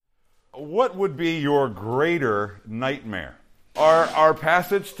what would be your greater nightmare? Our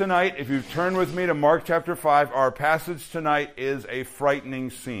passage tonight, if you turn with me to Mark chapter 5, our passage tonight is a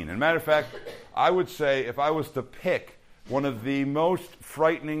frightening scene. And matter of fact, I would say if I was to pick one of the most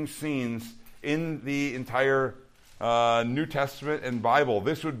frightening scenes in the entire New Testament and Bible,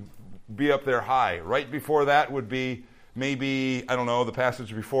 this would be up there high. Right before that would be maybe, I don't know, the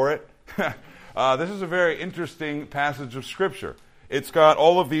passage before it. This is a very interesting passage of Scripture. It's got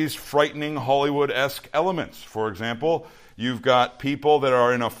all of these frightening Hollywood-esque elements. For example, you've got people that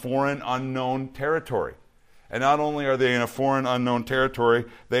are in a foreign, unknown territory. And not only are they in a foreign, unknown territory,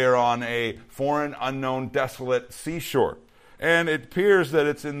 they are on a foreign, unknown, desolate seashore. And it appears that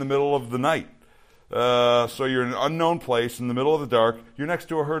it's in the middle of the night. So you're in an unknown place in the middle of the dark. You're next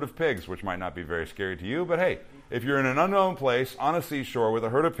to a herd of pigs, which might not be very scary to you, but hey, if you're in an unknown place on a seashore with a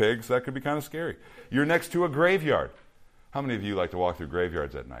herd of pigs, that could be kind of scary. You're next to a graveyard. How many of you like to walk through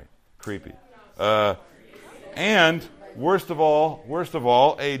graveyards at night? Creepy. And worst of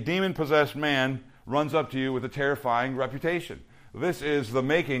all, a demon-possessed man runs up to you with a terrifying reputation. This is the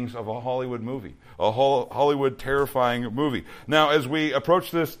makings of a Hollywood movie, a Hollywood terrifying movie. Now, as we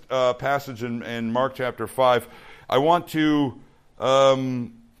approach this passage in Mark chapter 5, I want to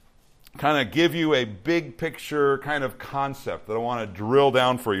kind of give you a big picture kind of concept that I want to drill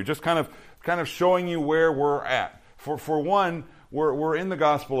down for you, just kind of showing you where we're at. For one, we're in the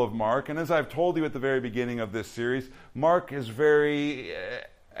Gospel of Mark, and as I've told you at the very beginning of this series, Mark is very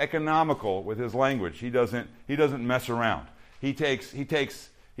economical with his language. He doesn't mess around. He takes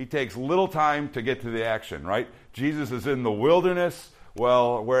little time to get to the action, right? Jesus is in the wilderness,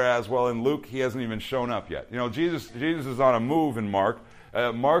 whereas in Luke he hasn't even shown up yet. You know, Jesus is on a move in Mark.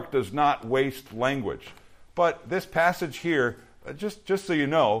 Mark does not waste language. But this passage here, just so you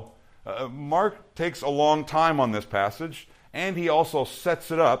know, Mark takes a long time on this passage, and he also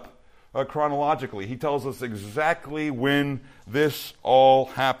sets it up chronologically. He tells us exactly when this all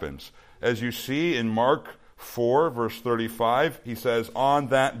happens. As you see in Mark 4, verse 35, he says, on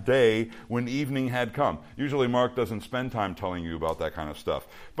that day when evening had come. Usually Mark doesn't spend time telling you about that kind of stuff.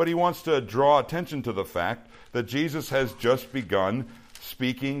 But he wants to draw attention to the fact that Jesus has just begun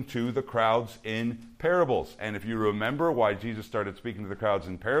speaking to the crowds in parables. And if you remember why Jesus started speaking to the crowds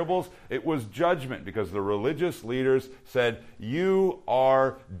in parables, it was judgment, because the religious leaders said, you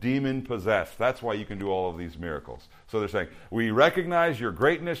are demon-possessed. That's why you can do all of these miracles. So they're saying, we recognize your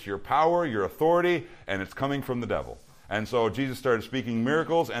greatness, your power, your authority, and it's coming from the devil. And so Jesus started speaking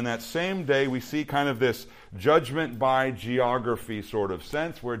miracles, and that same day we see kind of this judgment by geography sort of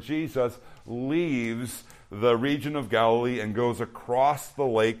sense, where Jesus leaves the region of Galilee and goes across the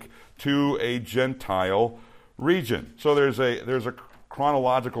lake to a Gentile region. So there's a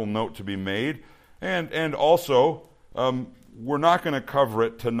chronological note to be made, and also we're not going to cover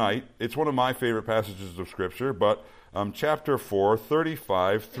it tonight. It's one of my favorite passages of Scripture, but chapter 4,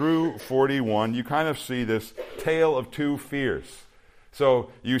 35 through 41, you kind of see this tale of two fears. So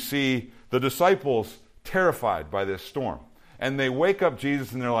you see the disciples terrified by this storm, and they wake up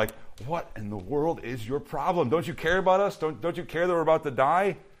Jesus and they're like, what in the world is your problem? Don't you care about us? Don't you care that we're about to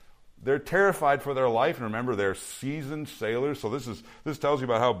die? They're terrified for their life, and remember, they're seasoned sailors, so this tells you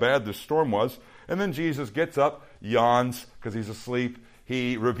about how bad this storm was. And then Jesus gets up, yawns because he's asleep.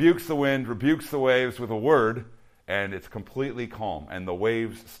 He rebukes the wind, rebukes the waves with a word, and it's completely calm, and the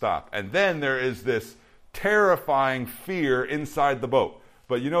waves stop. And then there is this terrifying fear inside the boat.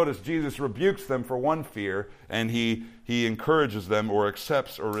 But you notice Jesus rebukes them for one fear, and he encourages them or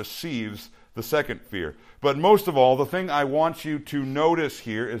accepts or receives the second fear. But most of all, the thing I want you to notice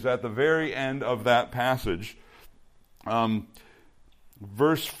here is at the very end of that passage,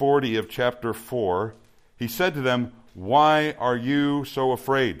 verse 40 of chapter 4, he said to them, why are you so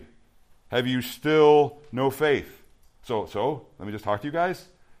afraid? Have you still no faith? So let me just talk to you guys.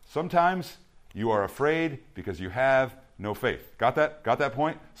 Sometimes you are afraid because you have no faith. Got that? Got that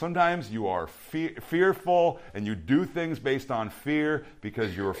point? Sometimes you are fearful and you do things based on fear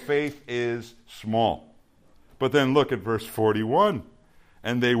because your faith is small. But then look at verse 41.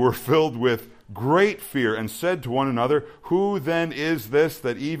 And they were filled with great fear and said to one another, who then is this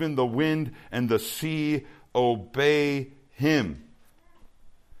that even the wind and the sea obey him?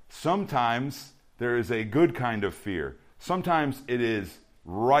 Sometimes there is a good kind of fear. Sometimes it is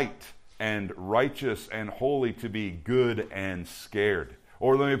right and righteous and holy to be good and scared.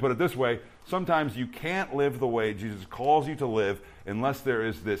 Or let me put it this way, sometimes you can't live the way Jesus calls you to live unless there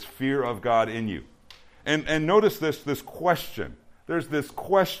is this fear of God in you. And notice this question. There's this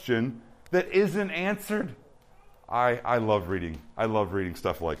question that isn't answered. I love reading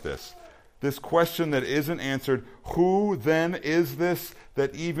stuff like this. this question that isn't answered, who then is this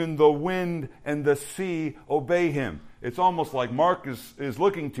that even the wind and the sea obey him? It's almost like Mark is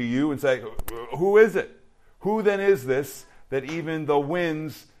looking to you and saying, who is it? Who then is this that even the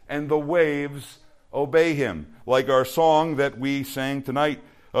winds and the waves obey him? Like our song that we sang tonight,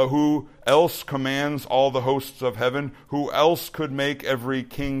 who else commands all the hosts of heaven? Who else could make every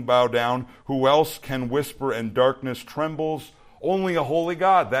king bow down? Who else can whisper and darkness trembles? Only a holy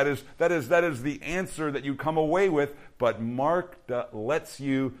God. That is the answer that you come away with, but Mark lets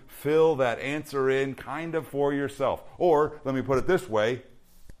you fill that answer in kind of for yourself. Or, let me put it this way,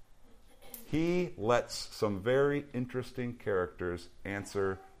 he lets some very interesting characters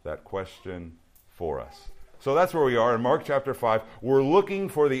answer that question for us. So that's where we are in Mark chapter 5. We're looking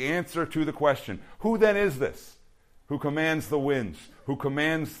for the answer to the question, who then is this who commands the winds, who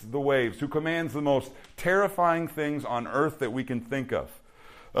commands the waves, who commands the most terrifying things on earth that we can think of?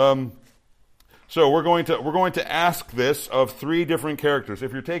 So we're going to ask this of three different characters.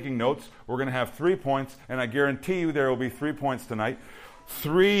 If you're taking notes, we're going to have 3 points, and I guarantee you there will be 3 points tonight.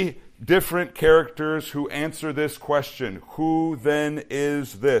 3 different characters who answer this question, who then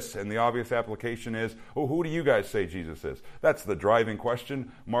is this? And the obvious application is, who do you guys say Jesus is? That's the driving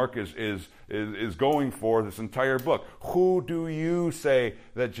question Mark is going for this entire book. Who do you say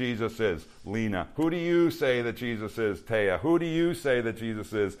that Jesus is? Lena. Who do you say that Jesus is? Taya. Who do you say that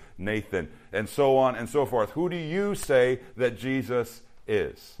Jesus is? Nathan. And so on and so forth. Who do you say that Jesus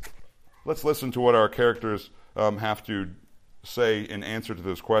is? Let's listen to what our characters have to say in answer to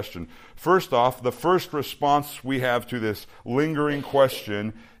this question. First off, the first response we have to this lingering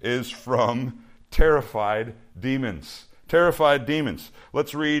question is from terrified demons. Terrified demons.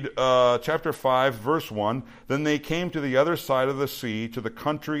 Let's read chapter 5, verse 1. Then they came to the other side of the sea, to the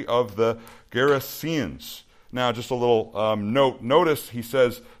country of the Gerasenes. Now, just a little note. Notice he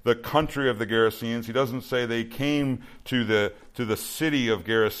says the country of the Gerasenes. He doesn't say they came to the city of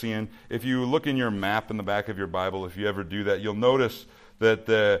Gerasene. If you look in your map in the back of your Bible, if you ever do that, you'll notice that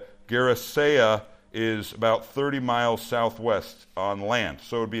the Gerasea is about 30 miles southwest on land.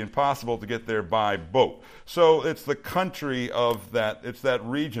 So it would be impossible to get there by boat. So it's the country of that, it's that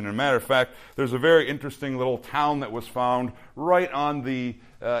region. As a matter of fact, there's a very interesting little town that was found right on the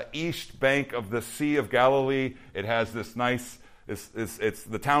east bank of the Sea of Galilee. It has this nice,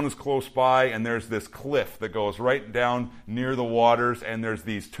 the town is close by, and there's this cliff that goes right down near the waters, and there's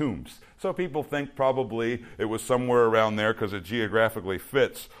these tombs. So people think probably it was somewhere around there because it geographically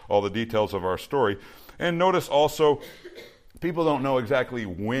fits all the details of our story. And notice also, people don't know exactly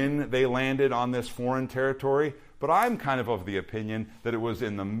when they landed on this foreign territory, but I'm kind of the opinion that it was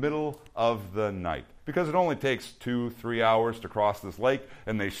in the middle of the night, because it only takes 2-3 hours to cross this lake,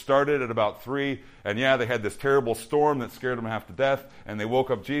 and they started at about 3, and yeah, they had this terrible storm that scared them half to death, and they woke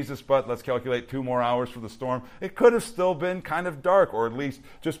up Jesus, but let's calculate 2 more hours for the storm. It could have still been kind of dark, or at least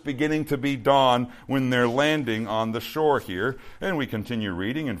just beginning to be dawn when they're landing on the shore here. And we continue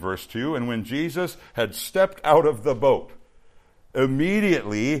reading in verse 2, and when Jesus had stepped out of the boat,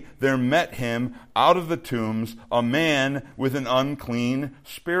 immediately there met him out of the tombs a man with an unclean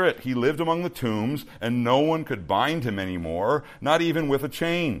spirit. He lived among the tombs, and no one could bind him anymore, not even with a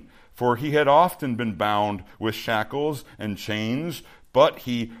chain. For he had often been bound with shackles and chains, but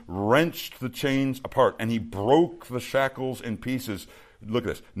he wrenched the chains apart, and he broke the shackles in pieces. Look at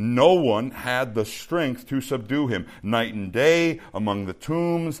this. No one had the strength to subdue him. Night and day, among the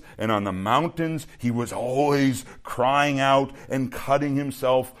tombs and on the mountains, he was always crying out and cutting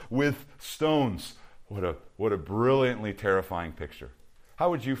himself with stones. What a brilliantly terrifying picture. How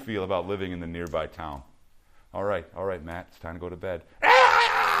would you feel about living in the nearby town? All right, Matt, it's time to go to bed.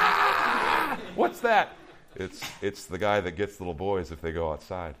 Ah! What's that? It's the guy that gets little boys if they go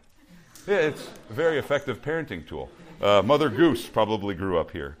outside. Yeah, it's a very effective parenting tool. Mother Goose probably grew up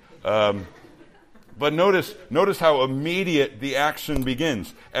here. But notice how immediate the action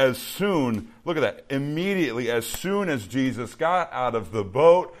begins. Look at that, immediately, as soon as Jesus got out of the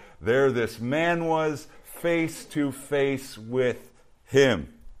boat, there this man was face to face with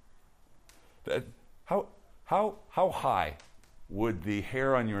him. How high would the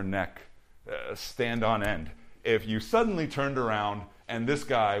hair on your neck stand on end if you suddenly turned around and this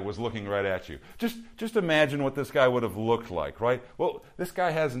guy was looking right at you? Just imagine what this guy would have looked like, right? Well, this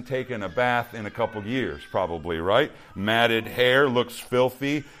guy hasn't taken a bath in a couple years, probably, right? Matted hair, looks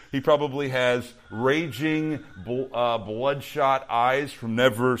filthy. He probably has raging, bloodshot eyes from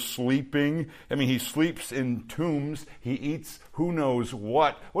never sleeping. I mean, he sleeps in tombs. He eats who knows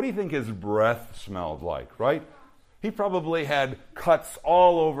what. What do you think his breath smelled like, right? He probably had cuts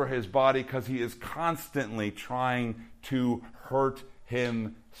all over his body because he is constantly trying to hurt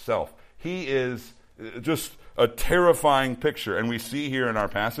himself. He is just a terrifying picture. And we see here in our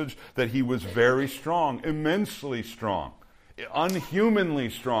passage that he was very strong, immensely strong, unhumanly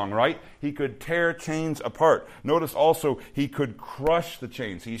strong, right? He could tear chains apart. Notice also he could crush the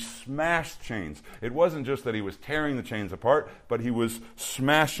chains. He smashed chains. It wasn't just that he was tearing the chains apart, but he was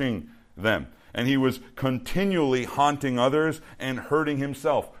smashing them. And he was continually haunting others and hurting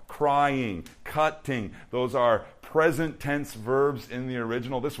himself, crying, cutting. Those are present tense verbs in the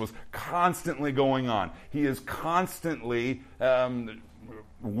original. This was constantly going on. He is constantly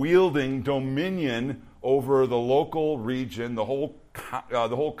wielding dominion over the local region, the whole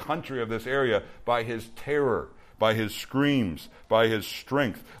country of this area, by his terror, by his screams, by his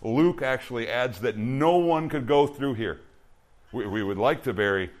strength. Luke actually adds that no one could go through here. We would like to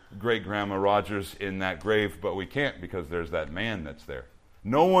bury great-grandma Rogers in that grave, but we can't because there's that man that's there.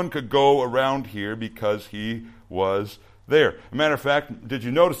 No one could go around here because he was there. As a matter of fact, did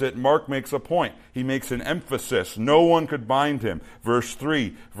you notice it? Mark makes a point. He makes an emphasis. No one could bind him. Verse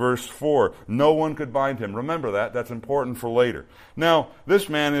 3, verse 4, no one could bind him. Remember that. That's important for later. Now, this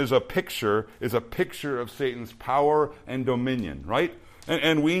man is a picture of Satan's power and dominion, right?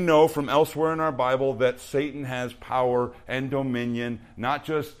 And we know from elsewhere in our Bible that Satan has power and dominion,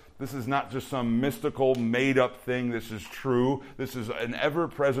 this is not just some mystical, made-up thing. This is true. This is an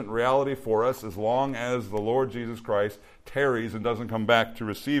ever-present reality for us as long as the Lord Jesus Christ tarries and doesn't come back to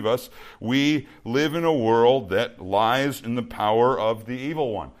receive us. We live in a world that lies in the power of the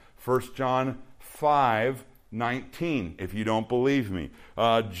evil one. 1 John 5:19, if you don't believe me.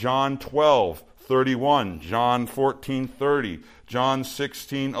 John 12:31, John 14:30, John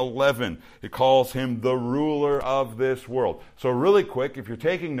 16:11. It calls him the ruler of this world. So really quick, if you're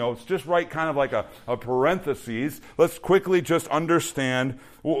taking notes, just write kind of like a parenthesis. Let's quickly just understand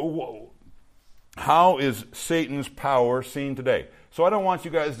how is Satan's power seen today. So I don't want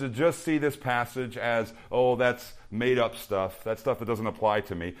you guys to just see this passage as, oh, that's made up stuff. That's stuff that doesn't apply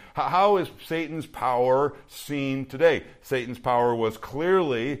to me. How is Satan's power seen today? Satan's power was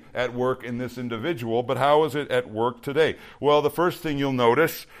clearly at work in this individual, but how is it at work today? Well, the first thing you'll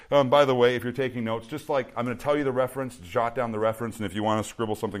notice, by the way, if you're taking notes, just like I'm going to tell you the reference, jot down the reference, and if you want to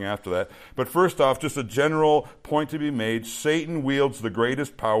scribble something after that. But first off, just a general point to be made, Satan wields the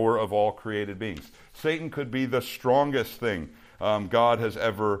greatest power of all created beings. Satan could be the strongest thing God has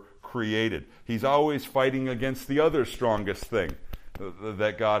ever created. He's always fighting against the other strongest thing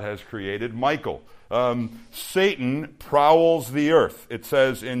that God has created, Michael. Satan prowls the earth. It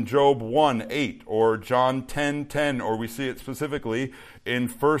says in Job 1:8 or John 10:10, or we see it specifically in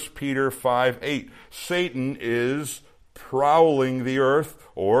 1 Peter 5:8. Satan is prowling the earth,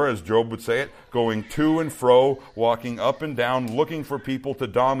 or as Job would say it, going to and fro, walking up and down, looking for people to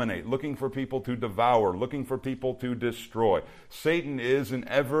dominate, looking for people to devour, looking for people to destroy. Satan is an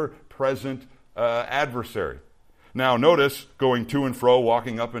ever-present adversary. Now notice, going to and fro,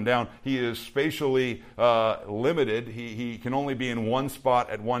 walking up and down, he is spatially limited. He can only be in one spot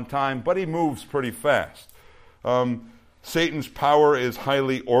at one time, but he moves pretty fast. Satan's power is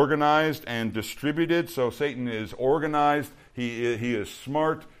highly organized and distributed. So Satan is organized. He is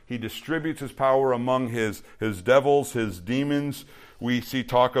smart. He distributes his power among his devils, his demons. We see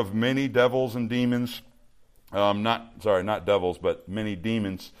talk of many devils and demons. Not devils, but many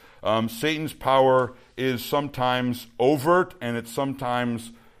demons. Satan's power is sometimes overt and it's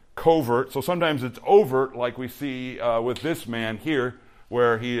sometimes covert. So sometimes it's overt, like we see with this man here,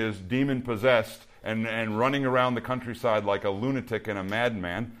 where he is demon-possessed and running around the countryside like a lunatic and a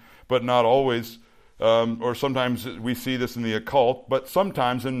madman, but not always. Or sometimes we see this in the occult, but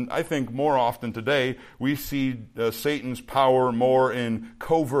sometimes, and I think more often today, we see Satan's power more in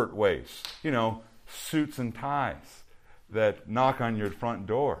covert ways. Suits and ties that knock on your front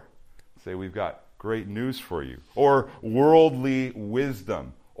door, say, we've got great news for you. Or worldly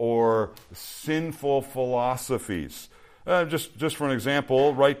wisdom, or sinful philosophies. Just for an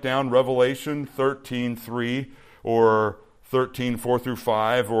example, write down Revelation 13:3 or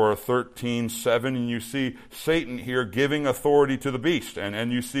 13:4-5 or 13:7, and you see Satan here giving authority to the beast.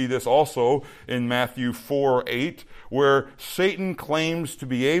 And you see this also in Matthew 4:8, where Satan claims to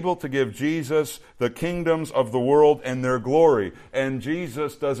be able to give Jesus the kingdoms of the world and their glory. And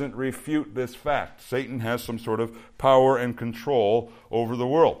Jesus doesn't refute this fact. Satan has some sort of power and control over the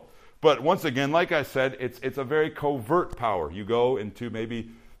world. But once again, like I said, it's a very covert power. You go into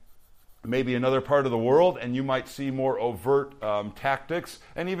maybe another part of the world, and you might see more overt tactics.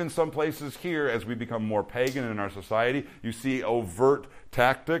 And even some places here, as we become more pagan in our society, you see overt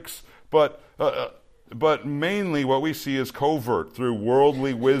tactics. But But mainly what we see is covert, through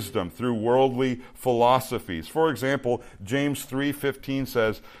worldly wisdom, through worldly philosophies. For example, James 3:15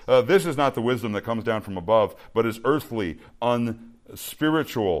 says, this is not the wisdom that comes down from above, but is earthly,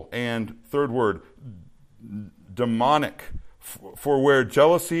 unspiritual, and third word, demonic. For where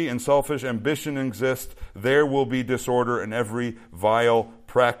jealousy and selfish ambition exist, there will be disorder and every vile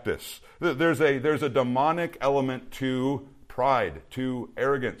practice. There's a demonic element to pride, to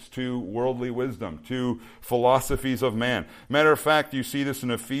arrogance, to worldly wisdom, to philosophies of man. Matter of fact, you see this in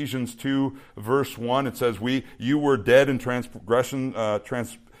Ephesians 2, verse 1. It says, you were dead in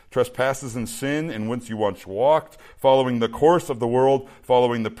trespasses and sin, in which you once walked, following the course of the world,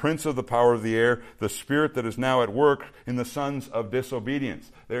 following the prince of the power of the air, the spirit that is now at work in the sons of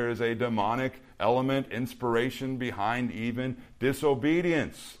disobedience. There is a demonic element, inspiration behind even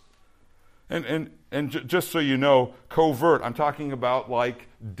disobedience. And just so you know, covert, I'm talking about like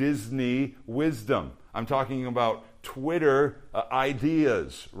Disney wisdom. I'm talking about Twitter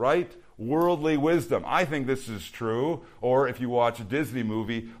ideas, right? Worldly wisdom. I think this is true. Or if you watch a Disney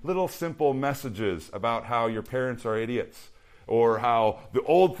movie, little simple messages about how your parents are idiots, or how the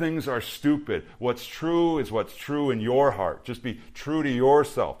old things are stupid. What's true is what's true in your heart. Just be true to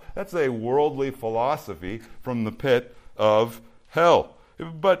yourself. That's a worldly philosophy from the pit of hell.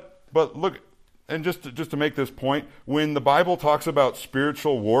 But look, and just to make this point, when the Bible talks about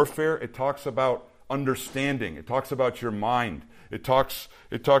spiritual warfare, it talks about understanding. It talks about your mind. It talks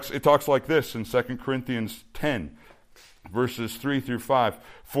like this in 2 Corinthians 10, verses 3 through 5.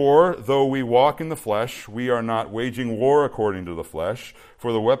 For though we walk in the flesh, we are not waging war according to the flesh.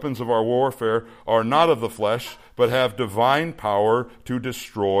 For the weapons of our warfare are not of the flesh, but have divine power to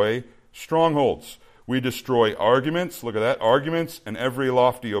destroy strongholds. We destroy arguments, look at that, arguments and every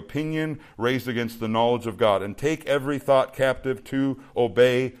lofty opinion raised against the knowledge of God, and take every thought captive to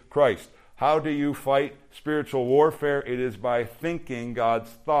obey Christ. How do you fight spiritual warfare? It is by thinking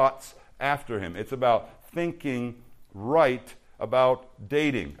God's thoughts after Him. It's about thinking right about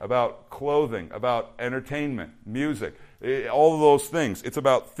dating, about clothing, about entertainment, music, all of those things. It's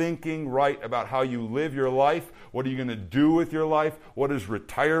about thinking right about how you live your life. What are you going to do with your life? What is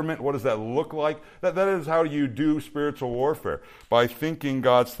retirement? What does that look like? That is how you do spiritual warfare. By thinking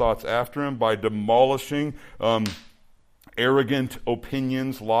God's thoughts after Him, by demolishing arrogant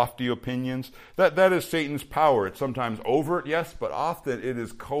opinions, lofty opinions. That is Satan's power. It's sometimes overt, yes, but often it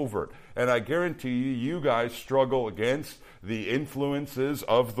is covert. And I guarantee you guys struggle against the influences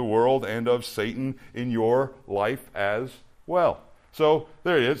of the world and of Satan in your life as well. So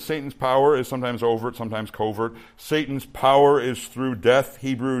there it is. Satan's power is sometimes overt, sometimes covert. Satan's power is through death.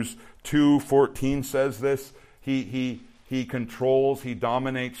 Hebrews 2:14 says this. He controls, he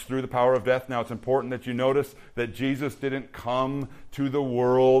dominates through the power of death. Now, it's important that you notice that Jesus didn't come to the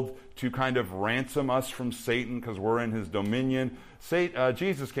world to kind of ransom us from Satan because we're in his dominion.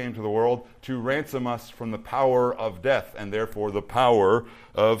 Jesus came to the world to ransom us from the power of death and therefore the power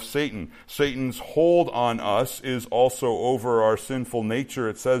of Satan. Satan's hold on us is also over our sinful nature.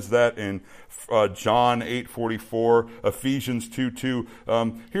 It says that in John 8:44, Ephesians 2:2.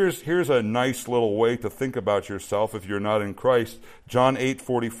 Here's a nice little way to think about yourself if you're not in Christ. John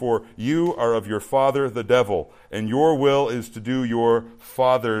 8:44, you are of your father the devil, and your will is to do your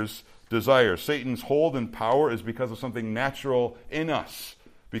father's desire. Satan's hold and power is because of something natural in us,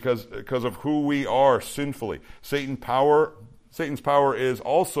 because of who we are sinfully. Satan's power is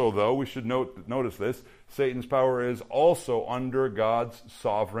also, though, we should notice this, Satan's power is also under God's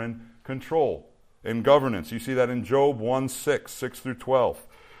sovereign control and governance. You see that in Job 1:6 through 12.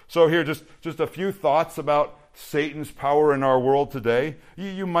 So here, just a few thoughts about Satan's power in our world today.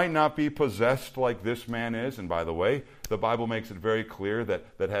 You might not be possessed like this man is, and by the way, the Bible makes it very clear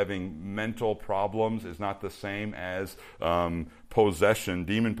that having mental problems is not the same as possession,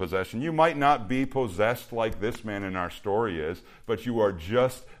 demon possession. You might not be possessed like this man in our story is, but you are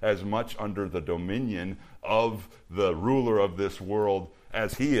just as much under the dominion of the ruler of this world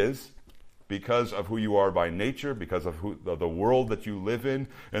as he is, because of who you are by nature, because of the world that you live in,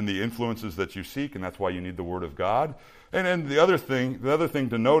 and the influences that you seek, and that's why you need the Word of God. And the other thing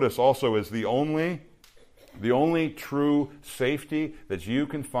to notice also is the only true safety that you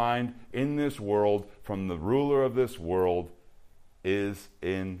can find in this world from the ruler of this world is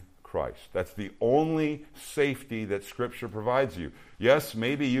in Christ. That's the only safety that Scripture provides you. Yes,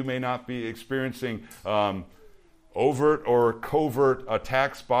 maybe you may not be experiencing overt or covert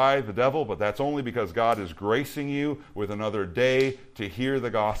attacks by the devil, but that's only because God is gracing you with another day to hear the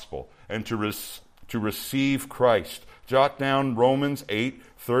gospel and to receive Christ, Jot down Romans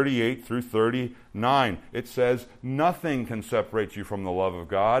 8:38 through 39. It says, nothing can separate you from the love of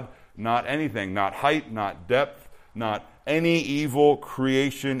God. Not anything, not height, not depth, not any evil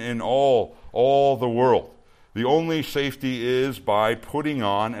creation in all the world. The only safety is by putting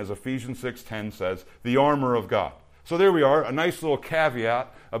on, as Ephesians 6:10 says, the armor of God. So there we are, a nice little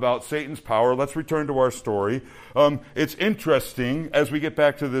caveat about Satan's power. Let's return to our story. It's interesting, as we get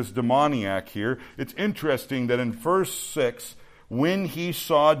back to this demoniac here, it's interesting that in verse 6, when he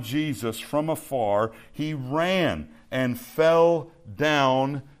saw Jesus from afar, he ran and fell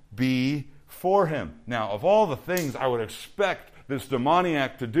down before him. Now, of all the things I would expect this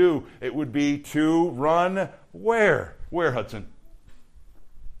demoniac to do, it would be to run where? Where, Hudson?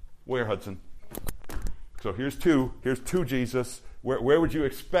 Where, Hudson? So here's two Jesus. Where would you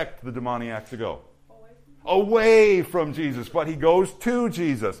expect the demoniac to go? Away from Jesus. But he goes to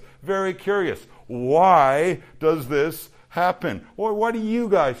Jesus. Very curious. Why does this happen? Or why do you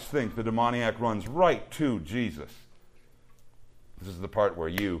guys think the demoniac runs right to Jesus? This is the part where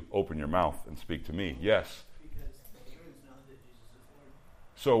you open your mouth and speak to me. Yes. Because the demons know that Jesus is Lord.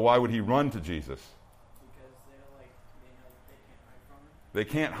 So why would he run to Jesus? Because they know they can't hide from him. They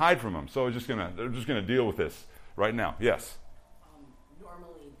can't hide from him. So they're just gonna deal with this right now. Yes.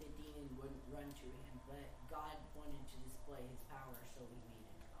 Normally the demon wouldn't run to him, but God wanted to display his power, so he made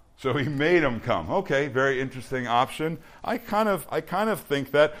him come. So he made him come. Okay, very interesting option. I kind of think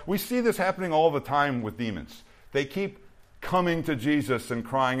that we see this happening all the time with demons. They keep coming to Jesus and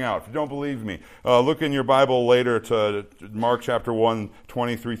crying out. If you don't believe me, look in your Bible later to Mark chapter 1,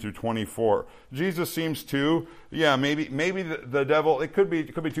 23 through 24. Jesus seems to, maybe the devil, it could be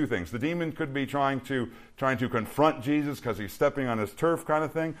two things. The demon could be trying to confront Jesus because he's stepping on his turf kind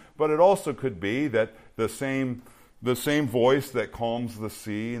of thing, but it also could be that the same voice that calms the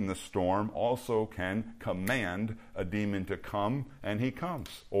sea and the storm also can command a demon to come, and he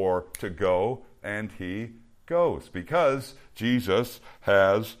comes, or to go, and he goes, because Jesus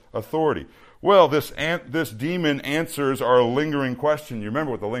has authority. Well, this demon answers our lingering question. You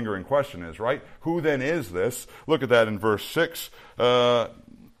remember what the lingering question is, right? Who then is this? Look at that in verse 6.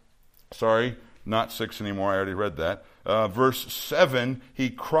 Sorry, not 6 anymore. I already read that. Verse 7, he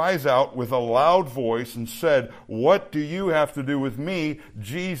cries out with a loud voice and said, "What do you have to do with me,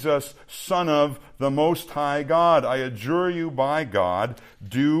 Jesus, Son of the Most High God? I adjure you by God,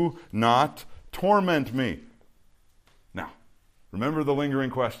 do not torment me." Now, remember the lingering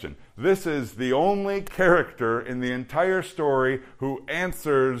question. This is the only character in the entire story who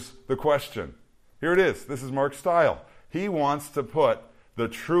answers the question. Here it is. This is Mark's style. He wants to put the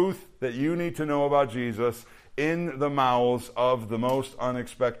truth that you need to know about Jesus in the mouths of the most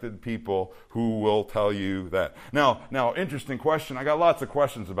unexpected people who will tell you that. Now, interesting question. I got lots of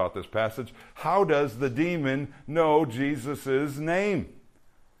questions about this passage. How does the demon know Jesus' name?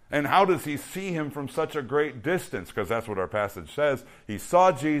 And how does he see him from such a great distance? Because that's what our passage says. He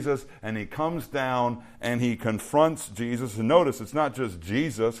saw Jesus, and he comes down, and he confronts Jesus. And notice, it's not just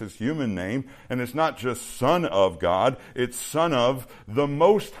Jesus, his human name, and it's not just Son of God. It's Son of the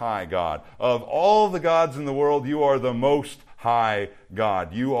Most High God. Of all the gods in the world, you are the Most High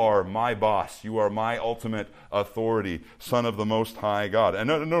God. You are my boss. You are my ultimate authority, Son of the Most High God. And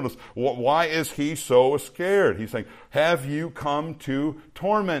notice, why is he so scared? He's saying, "Have you come to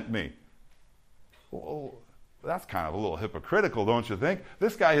torment me?" Well, that's kind of a little hypocritical, don't you think?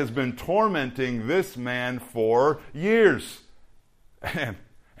 This guy has been tormenting this man for years.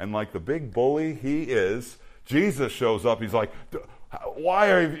 And like the big bully he is, Jesus shows up. He's like, why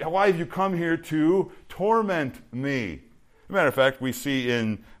have you come here to torment me? As a matter of fact, we see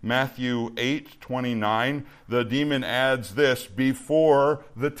in Matthew 8:29, the demon adds this, "before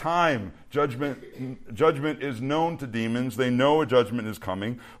the time." Judgment is known to demons. They know a judgment is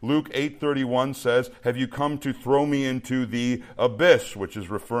coming. Luke 8:31 says, "Have you come to throw me into the abyss?" Which is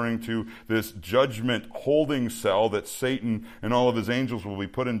referring to this judgment holding cell that Satan and all of his angels will be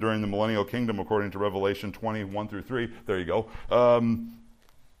put in during the millennial kingdom, according to Revelation 21-3. There you go.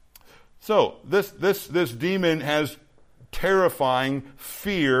 So this demon has terrifying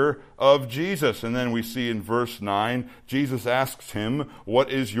fear of Jesus. And then we see in verse 9, Jesus asks him,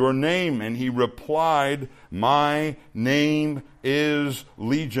 "What is your name?" And he replied, "My name is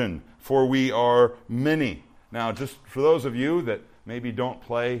Legion, for we are many." Now, just for those of you that maybe don't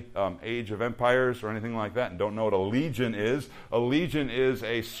play Age of Empires or anything like that and don't know what a legion is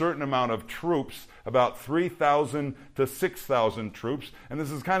a certain amount of troops, about 3,000 to 6,000 troops. And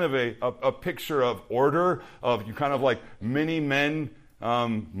this is kind of a picture of order, of you kind of like many men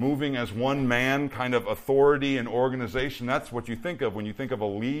moving as one man, kind of authority and organization. That's what you think of when you think of a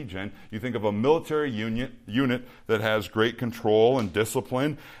legion. You think of a military unit that has great control and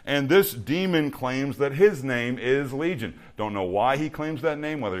discipline. And this demon claims that his name is Legion. Don't know why he claims that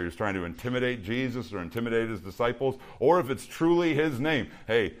name, whether he's trying to intimidate Jesus or intimidate his disciples, or if it's truly his name.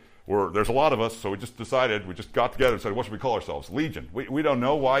 Hey, there's a lot of us, so we just got together and said, what should we call ourselves? Legion. We don't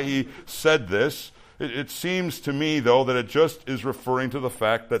know why he said this. It seems to me, though, that it just is referring to the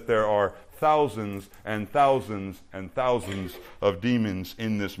fact that there are thousands and thousands and thousands of demons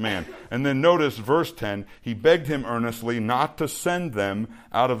in this man. And then notice verse 10, he begged him earnestly not to send them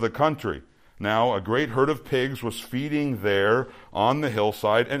out of the country. Now a great herd of pigs was feeding there on the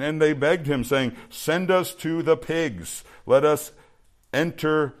hillside, and they begged him, saying, send us to the pigs, let us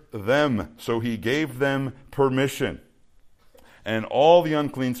enter them. So he gave them permission. And all the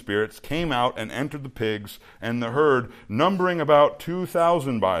unclean spirits came out and entered the pigs, and the herd, numbering about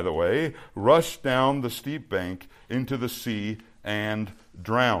 2,000, by the way, rushed down the steep bank into the sea and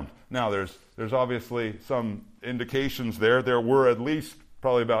drowned. Now, there's obviously some indications there. There were at least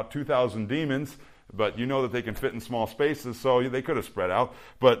probably about 2,000 demons, but you know that they can fit in small spaces, so they could have spread out.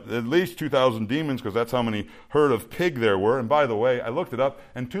 But at least 2,000 demons, because that's how many herd of pig there were. And by the way, I looked it up,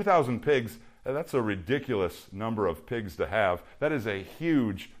 and 2,000 pigs, that's a ridiculous number of pigs to have. That is a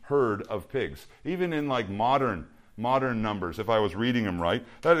huge herd of pigs. Even in like modern numbers, if I was reading them right,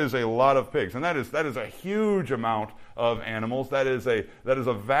 that is a lot of pigs. And that is a huge amount of animals. That is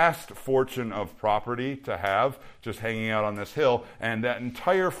a vast fortune of property to have just hanging out on this hill. And that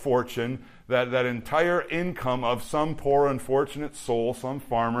entire fortune, that entire income of some poor unfortunate soul, some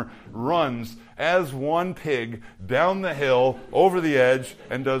farmer, runs as one pig down the hill over the edge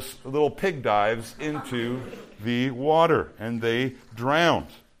and does little pig dives into the water, and they drowned.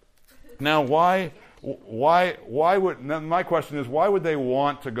 Now my question is, why would they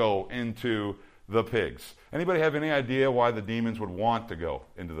want to go into the pigs? Anybody have any idea why the demons would want to go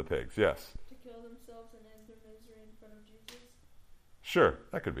into the pigs? Yes? To kill themselves and end their misery in front of Jesus? Sure,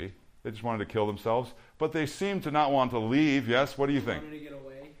 that could be. They just wanted to kill themselves. But they seem to not want to leave. Yes, what do you think? Wanted to get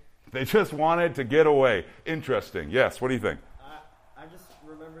away. They just wanted to get away. Interesting. Yes, what do you think? I just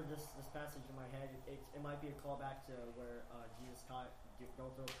remembered this passage in my head. It might be a callback to where Jesus taught,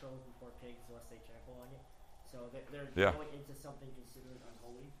 don't throw pearls before pigs lest they trample on it. So they're going into something considered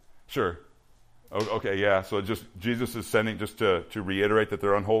unholy. Sure. Okay, yeah. So Jesus is sending just to reiterate that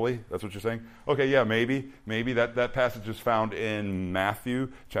they're unholy. That's what you're saying? Okay, yeah, maybe that passage is found in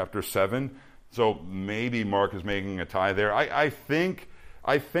Matthew chapter 7. So maybe Mark is making a tie there. I think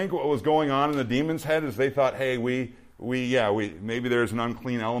what was going on in the demons' head is they thought, hey, we maybe there's an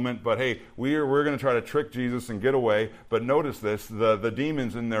unclean element, but hey, we're going to try to trick Jesus and get away. But notice this, the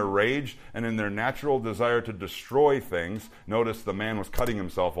demons in their rage and in their natural desire to destroy things, notice the man was cutting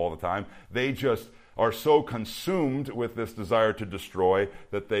himself all the time, they just are so consumed with this desire to destroy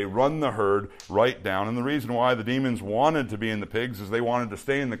that they run the herd right down. And the reason why the demons wanted to be in the pigs is they wanted to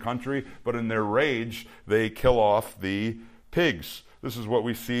stay in the country, but in their rage, they kill off the pigs. This is what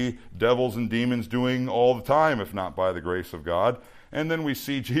we see devils and demons doing all the time, if not by the grace of God. And then we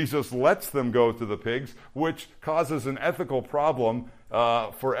see Jesus lets them go to the pigs, which causes an ethical problem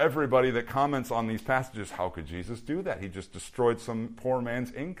for everybody that comments on these passages. How could Jesus do that? He just destroyed some poor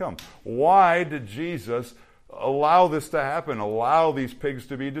man's income. Why did Jesus allow this to happen, allow these pigs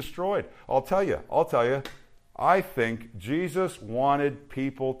to be destroyed? I'll tell you. I think Jesus wanted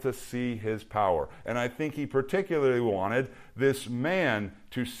people to see his power. And I think he particularly wanted this man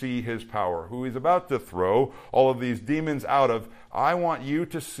to see his power, who he's about to throw all of these demons out of. I want you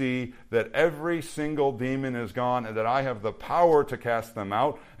to see that every single demon is gone and that I have the power to cast them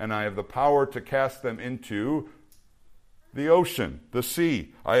out, and I have the power to cast them into the ocean, the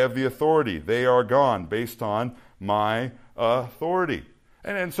sea. I have the authority. They are gone based on my authority.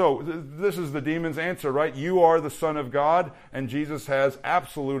 And so this is the demon's answer, right? You are the Son of God, and Jesus has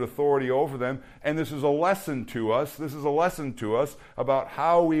absolute authority over them. And this is a lesson to us. This is a lesson to us about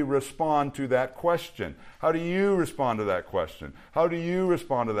how we respond to that question. How do you respond to that question? How do you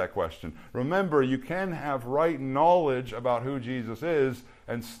respond to that question? Remember, you can have right knowledge about who Jesus is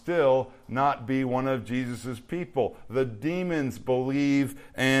and still not be one of Jesus' people. The demons believe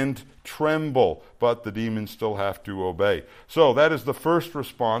and tremble, but the demons still have to obey. So that is the first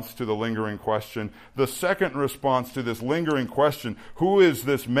response to the lingering question. The second response to this lingering question, who is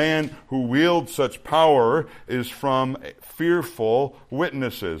this man who wields such power, is from fearful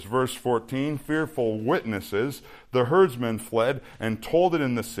witnesses. Verse 14, fearful witnesses. The herdsmen fled and told it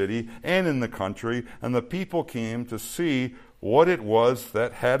in the city and in the country, and the people came to see what it was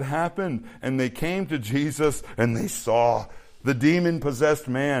that had happened. And they came to Jesus and they saw the demon-possessed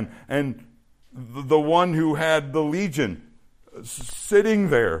man, and the one who had the legion sitting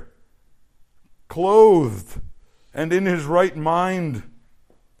there, clothed and in his right mind.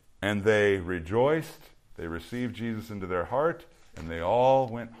 And they rejoiced, they received Jesus into their heart, and they all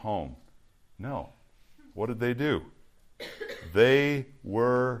went home. No. What did they do? They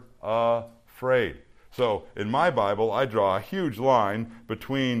were afraid. So, in my Bible, I draw a huge line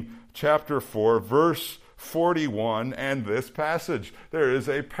between chapter 4, verse 41, and this passage. There is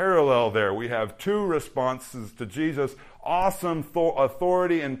a parallel there. We have two responses to Jesus: awesome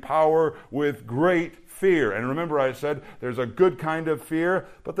authority and power with great fear. And remember, I said there's a good kind of fear,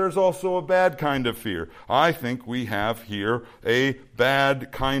 but there's also a bad kind of fear. I think we have here a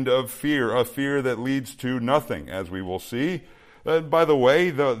bad kind of fear, a fear that leads to nothing, as we will see. By the way,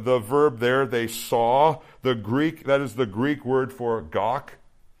 the verb there, they saw, the Greek, that is the Greek word for gawk.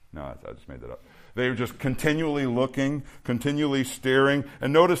 No, I just made that up. They were just continually looking, continually staring.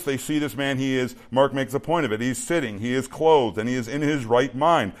 And notice they see this man, Mark makes a point of it. He's sitting, he is clothed, and he is in his right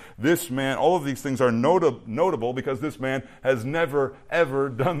mind. This man, all of these things are notable because this man has never, ever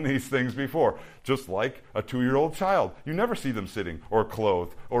done these things before. Just like a 2-year-old child. You never see them sitting or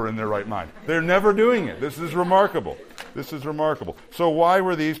clothed or in their right mind. They're never doing it. This is remarkable. This is remarkable. So why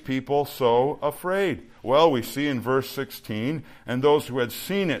were these people so afraid? Well, we see in verse 16, and those who had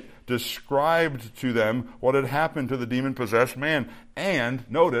seen it described to them what had happened to the demon-possessed man, and,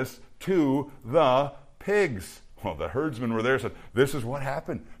 notice, to the pigs. Well, the herdsmen were there and said, this is what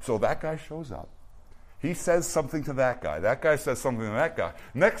happened. So that guy shows up. He says something to that guy. That guy says something to that guy.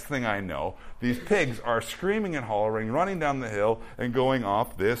 Next thing I know, these pigs are screaming and hollering, running down the hill and going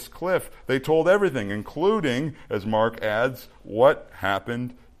off this cliff. They told everything, including, as Mark adds, what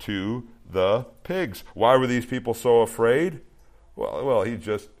happened to the pigs. Why were these people so afraid? Well, he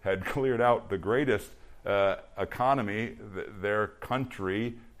just had cleared out the greatest economy their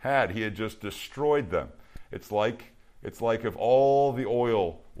country had. He had just destroyed them. It's like if all the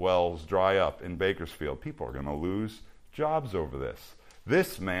oil wells dry up in Bakersfield, people are going to lose jobs over this.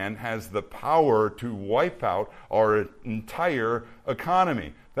 This man has the power to wipe out our entire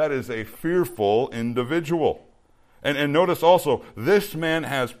economy. That is a fearful individual. And notice also, this man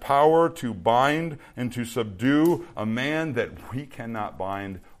has power to bind and to subdue a man that we cannot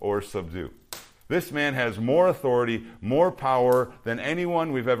bind or subdue. This man has more authority, more power than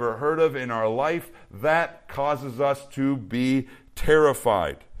anyone we've ever heard of in our life. That causes us to be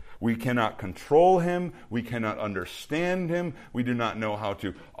terrified. We cannot control him. We cannot understand him. We do not know how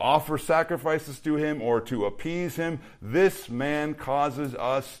to offer sacrifices to him or to appease him. This man causes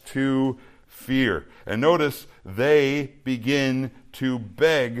us to fear. And notice, they begin to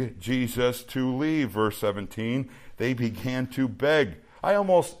beg Jesus to leave. Verse 17, they began to beg. I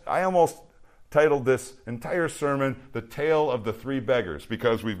almost titled this entire sermon, The Tale of the Three Beggars,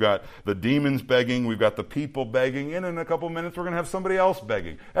 because we've got the demons begging, we've got the people begging, and in a couple minutes we're going to have somebody else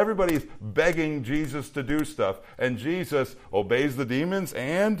begging. Everybody's begging Jesus to do stuff, and Jesus obeys the demons,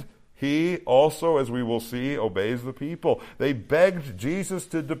 and he also, as we will see, obeys the people. They begged Jesus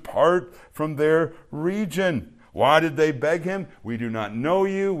to depart from their region. Why did they beg him? We do not know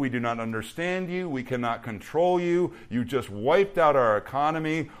you. We do not understand you. We cannot control you. You just wiped out our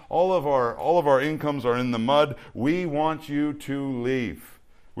economy. All of our incomes are in the mud. We want you to leave.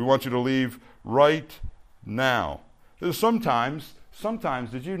 We want you to leave right now. Sometimes,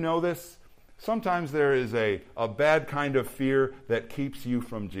 did you know this? Sometimes there is a bad kind of fear that keeps you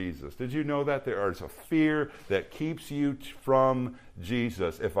from Jesus. Did you know that? There is a fear that keeps you from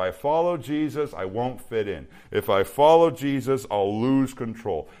Jesus. If I follow Jesus, I won't fit in. If I follow Jesus, I'll lose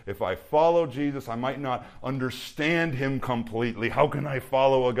control. If I follow Jesus, I might not understand him completely. How can I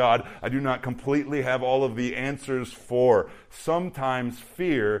follow a God I do not completely have all of the answers for? Sometimes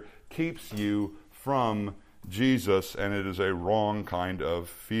fear keeps you from Jesus, and it is a wrong kind of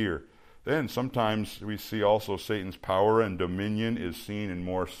fear. Then sometimes we see also Satan's power and dominion is seen in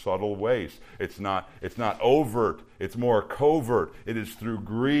more subtle ways. It's not overt, it's more covert. It is through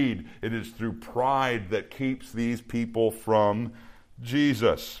greed, it is through pride that keeps these people from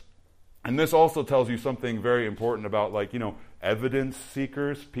Jesus. And this also tells you something very important about, evidence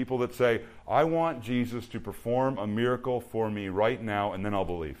seekers, people that say, I want Jesus to perform a miracle for me right now, and then I'll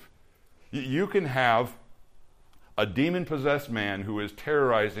believe. You can have a demon-possessed man who is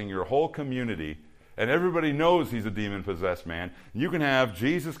terrorizing your whole community, and everybody knows he's a demon-possessed man. You can have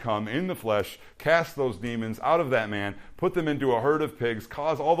Jesus come in the flesh, cast those demons out of that man, put them into a herd of pigs,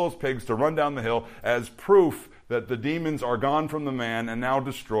 cause all those pigs to run down the hill as proof that the demons are gone from the man and now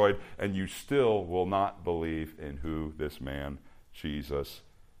destroyed, and you still will not believe in who this man, Jesus,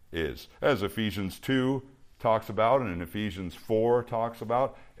 is. As Ephesians 2 talks about and in Ephesians 4 talks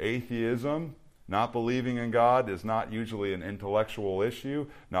about. Atheism, not believing in God, is not usually an intellectual issue,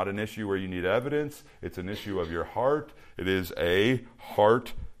 not an issue where you need evidence. It's an issue of your heart. It is a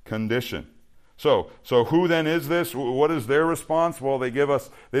heart condition. So who then is this? What is their response? Well, they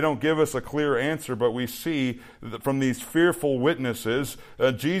don't give us a clear answer, but we see that from these fearful witnesses,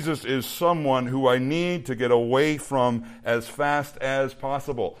 Jesus is someone who I need to get away from as fast as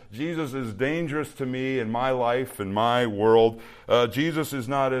possible. Jesus is dangerous to me in my life, in my world. Jesus is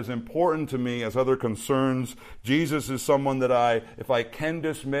not as important to me as other concerns. Jesus is someone that if I can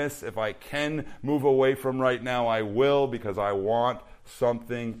dismiss, if I can move away from right now, I will, because I want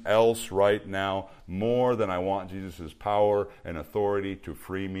something else right now more than I want Jesus' power and authority to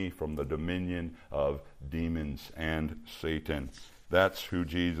free me from the dominion of demons and Satan. That's who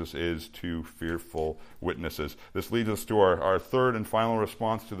Jesus is to fearful witnesses. This leads us to our third and final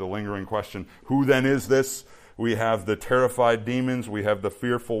response to the lingering question, who then is this? We have the terrified demons, we have the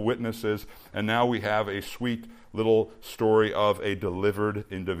fearful witnesses, and now we have a sweet little story of a delivered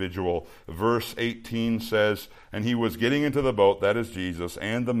individual. Verse 18 says, and he was getting into the boat, that is Jesus,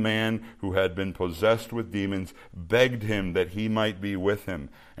 and the man who had been possessed with demons begged him that he might be with him.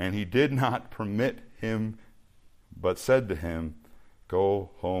 And he did not permit him, but said to him,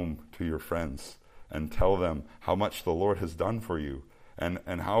 go home to your friends and tell them how much the Lord has done for you and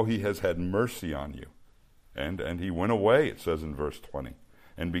how he has had mercy on you. And he went away, it says in verse 20.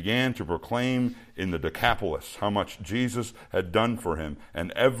 And began to proclaim in the Decapolis how much Jesus had done for him,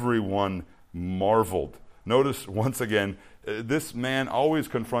 and everyone marveled. Notice once again, this man always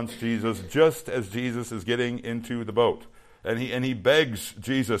confronts Jesus just as Jesus is getting into the boat. And he begs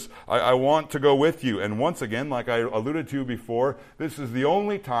Jesus, I want to go with you. And once again, like I alluded to before, this is the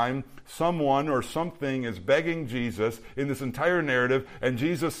only time someone or something is begging Jesus in this entire narrative, and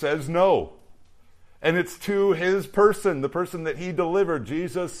Jesus says no. And it's to his person, the person that he delivered.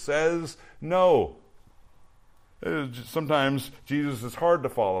 Jesus says no. Sometimes Jesus is hard to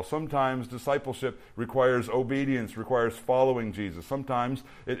follow. Sometimes discipleship requires obedience, requires following Jesus. Sometimes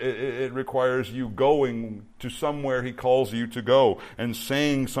it requires you going to somewhere he calls you to go and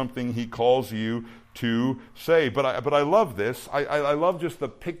saying something he calls you to say. But I love this. I love just the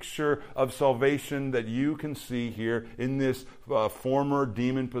picture of salvation that you can see here in this former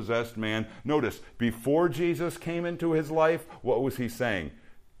demon-possessed man. Notice, before Jesus came into his life, what was he saying?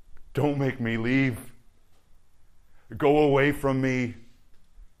 Don't make me leave. Go away from me.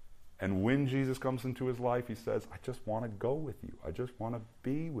 And when Jesus comes into his life, he says, I just want to go with you. I just want to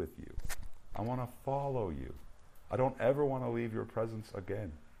be with you. I want to follow you. I don't ever want to leave your presence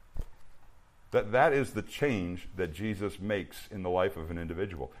again. That is the change that Jesus makes in the life of an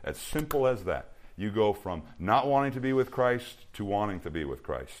individual. As simple as that. You go from not wanting to be with Christ to wanting to be with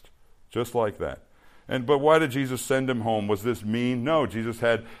Christ. Just like that. But why did Jesus send him home? Was this mean? No, Jesus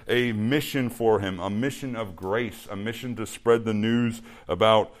had a mission for him, a mission of grace, a mission to spread the news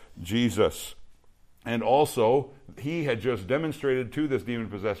about Jesus. And also, he had just demonstrated to this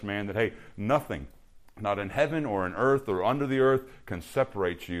demon-possessed man that, hey, nothing, not in heaven or in earth or under the earth, can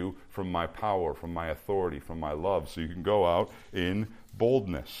separate you from my power, from my authority, from my love. So you can go out in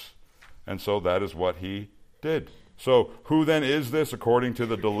boldness. And so that is what he did. So who then is this according to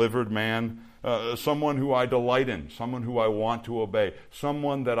the delivered man? Someone who I delight in, someone who I want to obey,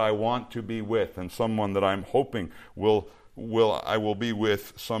 someone that I want to be with, and someone that I'm hoping I will be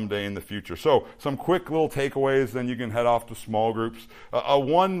with someday in the future. So some quick little takeaways, then you can head off to small groups.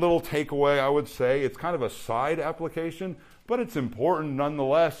 One little takeaway, I would say, it's kind of a side application, but it's important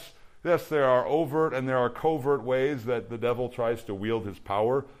nonetheless. Yes, there are overt and there are covert ways that the devil tries to wield his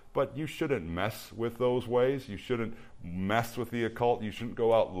power, but you shouldn't mess with those ways. You shouldn't mess with the occult. You shouldn't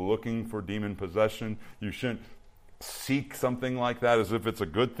go out looking for demon possession. You shouldn't seek something like that as if it's a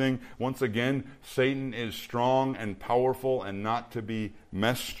good thing. Once again, Satan is strong and powerful and not to be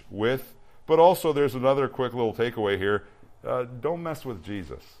messed with. But also there's another quick little takeaway here. Don't mess with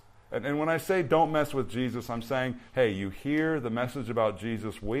Jesus. And when I say don't mess with Jesus, I'm saying, hey, you hear the message about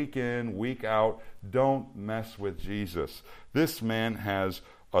Jesus week in, week out. Don't mess with Jesus. This man has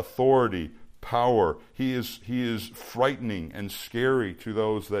authority, power. He is frightening and scary to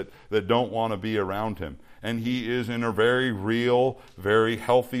those that don't want to be around him. And he is, in a very real, very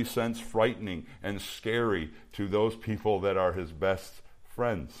healthy sense, frightening and scary to those people that are his best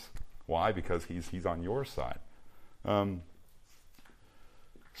friends. Why? Because he's on your side.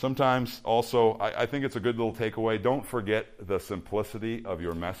 Sometimes also, I think it's a good little takeaway. Don't forget the simplicity of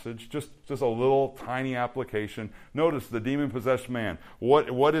your message. Just a little tiny application. Notice the demon-possessed man.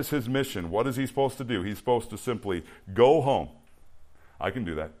 What is his mission? What is he supposed to do? He's supposed to simply go home. I can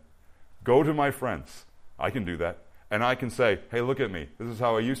do that. Go to my friends. I can do that. And I can say, hey, look at me. This is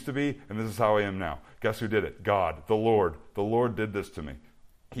how I used to be, and this is how I am now. Guess who did it? God, the Lord. The Lord did this to me.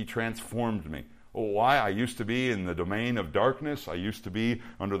 He transformed me. Why? I used to be in the domain of darkness. I used to be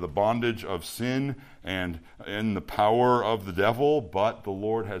under the bondage of sin and in the power of the devil, but the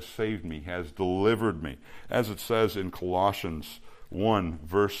Lord has saved me, has delivered me. As it says in Colossians 1,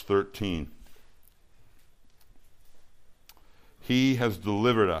 verse 13. He has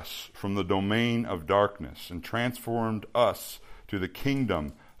delivered us from the domain of darkness and transformed us to the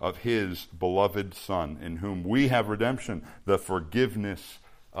kingdom of His beloved Son, in whom we have redemption, the forgiveness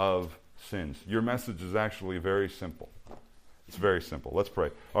of sins. Your message is actually very simple. It's very simple. Let's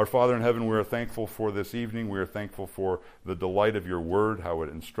pray. Our Father in heaven, we are thankful for this evening. We are thankful for the delight of your word, how it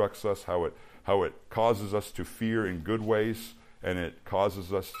instructs us, how it causes us to fear in good ways, and it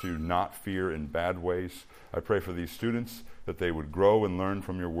causes us to not fear in bad ways. I pray for these students that they would grow and learn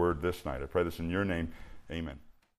from your word this night. I pray this in your name. Amen.